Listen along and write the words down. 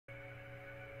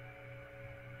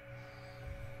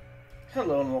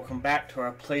Hello and welcome back to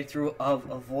our playthrough of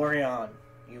Avorion.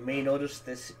 You may notice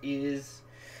this is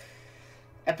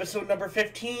episode number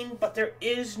 15, but there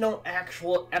is no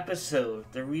actual episode.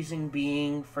 The reason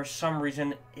being, for some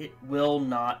reason, it will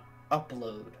not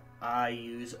upload. I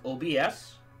use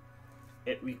OBS.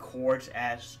 It records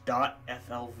as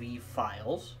 .flv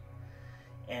files.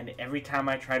 And every time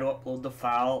I try to upload the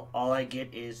file, all I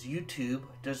get is YouTube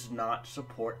does not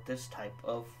support this type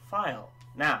of file.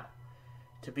 Now,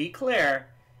 to be clear,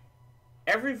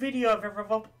 every video I've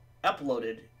ever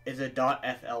uploaded is a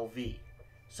 .flv.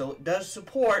 So it does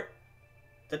support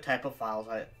the type of files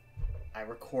I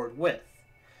record with.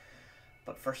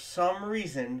 But for some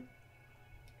reason,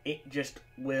 it just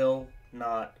will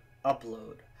not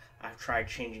upload. I've tried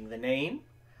changing the name.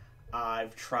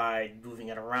 I've tried moving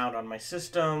it around on my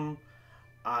system.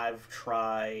 I've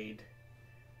tried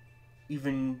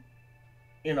even,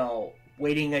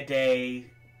 waiting a day,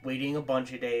 waiting a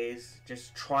bunch of days,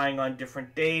 just trying on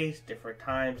different days, different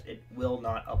times. It will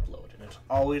not upload, and it's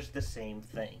always the same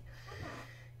thing.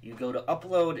 You go to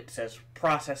upload, it says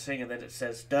processing, and then it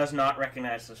says does not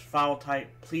recognize this file type.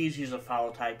 Please use a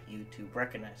file type YouTube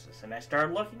recognizes. And I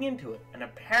started looking into it, and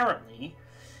apparently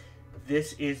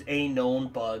this is a known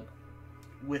bug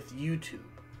with YouTube.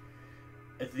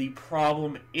 The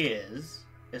problem is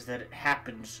that it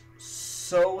happens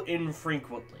so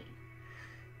infrequently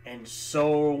and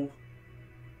so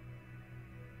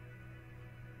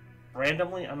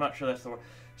randomly, I'm not sure that's the word,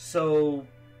 so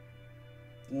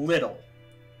little,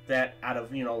 that out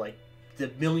of, like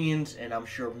the millions and I'm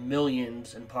sure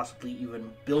millions and possibly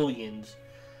even billions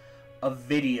of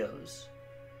videos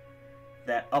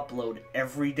that upload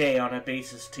every day on a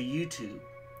basis to YouTube,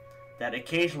 that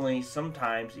occasionally,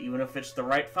 sometimes, even if it's the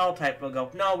right file type, they'll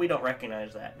go, no, we don't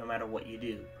recognize that, no matter what you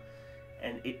do.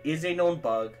 And it is a known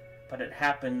bug, but it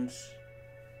happens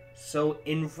so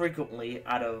infrequently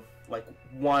out of, like,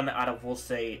 1 out of, we'll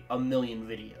say, a million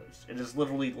videos. It is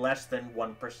literally less than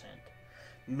 1%.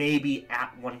 Maybe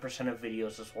at 1% of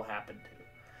videos this will happen to.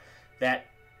 That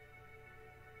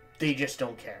they just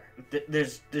don't care.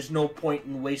 There's no point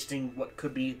in wasting what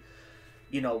could be,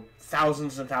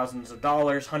 thousands and thousands of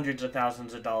dollars, hundreds of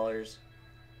thousands of dollars,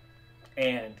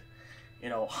 and,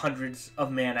 hundreds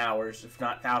of man-hours, if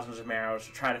not thousands of man-hours,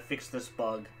 to try to fix this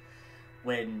bug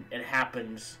when it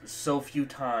happens so few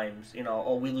times.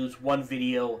 Oh, we lose one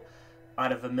video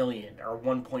out of a million, or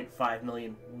 1.5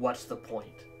 million, what's the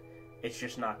point? It's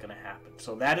just not going to happen.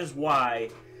 So that is why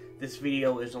this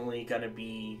video is only going to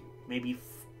be maybe,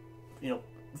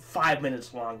 5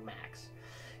 minutes long max.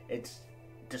 It's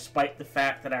despite the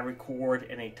fact that I record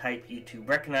in a type YouTube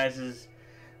recognizes,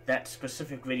 that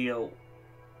specific video,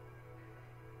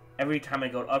 every time I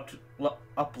go to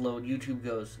upload, YouTube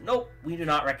goes, nope, we do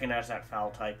not recognize that file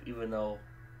type, even though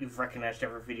you've recognized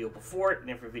every video before it and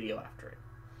every video after it.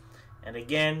 And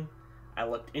again, I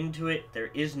looked into it.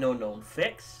 There is no known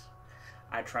fix.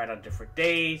 I tried on different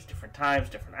days, different times,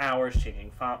 different hours,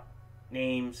 changing font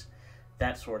names,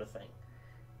 that sort of thing.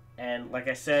 And like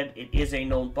I said, it is a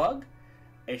known bug.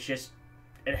 It's just,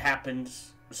 it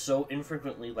happens so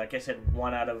infrequently. Like I said,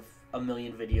 1 out of a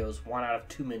million videos, 1 out of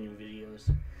 2 million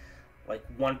videos. Like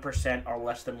 1% or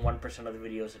less than 1% of the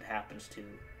videos it happens to.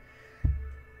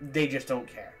 They just don't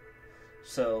care.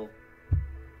 So,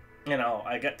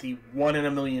 I got the 1 in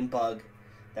a million bug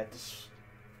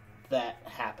that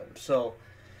happened. So,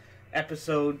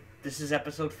 this is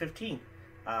episode 15.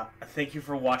 Thank you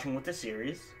for watching with the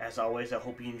series. As always, I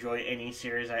hope you enjoy any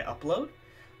series I upload.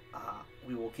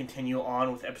 We will continue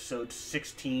on with episode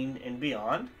 16 and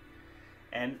beyond.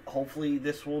 And hopefully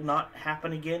this will not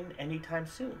happen again anytime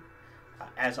soon.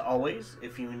 As always,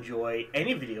 if you enjoy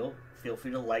any video, feel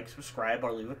free to like, subscribe,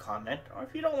 or leave a comment. Or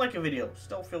if you don't like a video,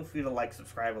 still feel free to like,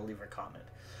 subscribe, or leave a comment.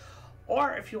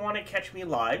 Or if you want to catch me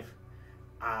live,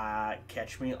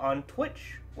 catch me on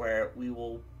Twitch, where we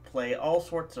will play all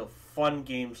sorts of fun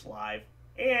games live.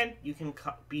 And you can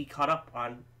be caught up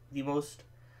on the most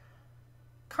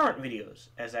current videos,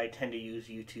 as I tend to use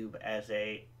YouTube as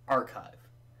a archive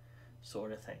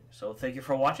sort of thing. So thank you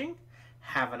for watching.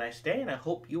 Have a nice day, and I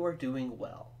hope you are doing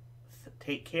well.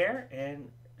 Take care,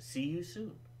 and see you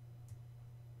soon.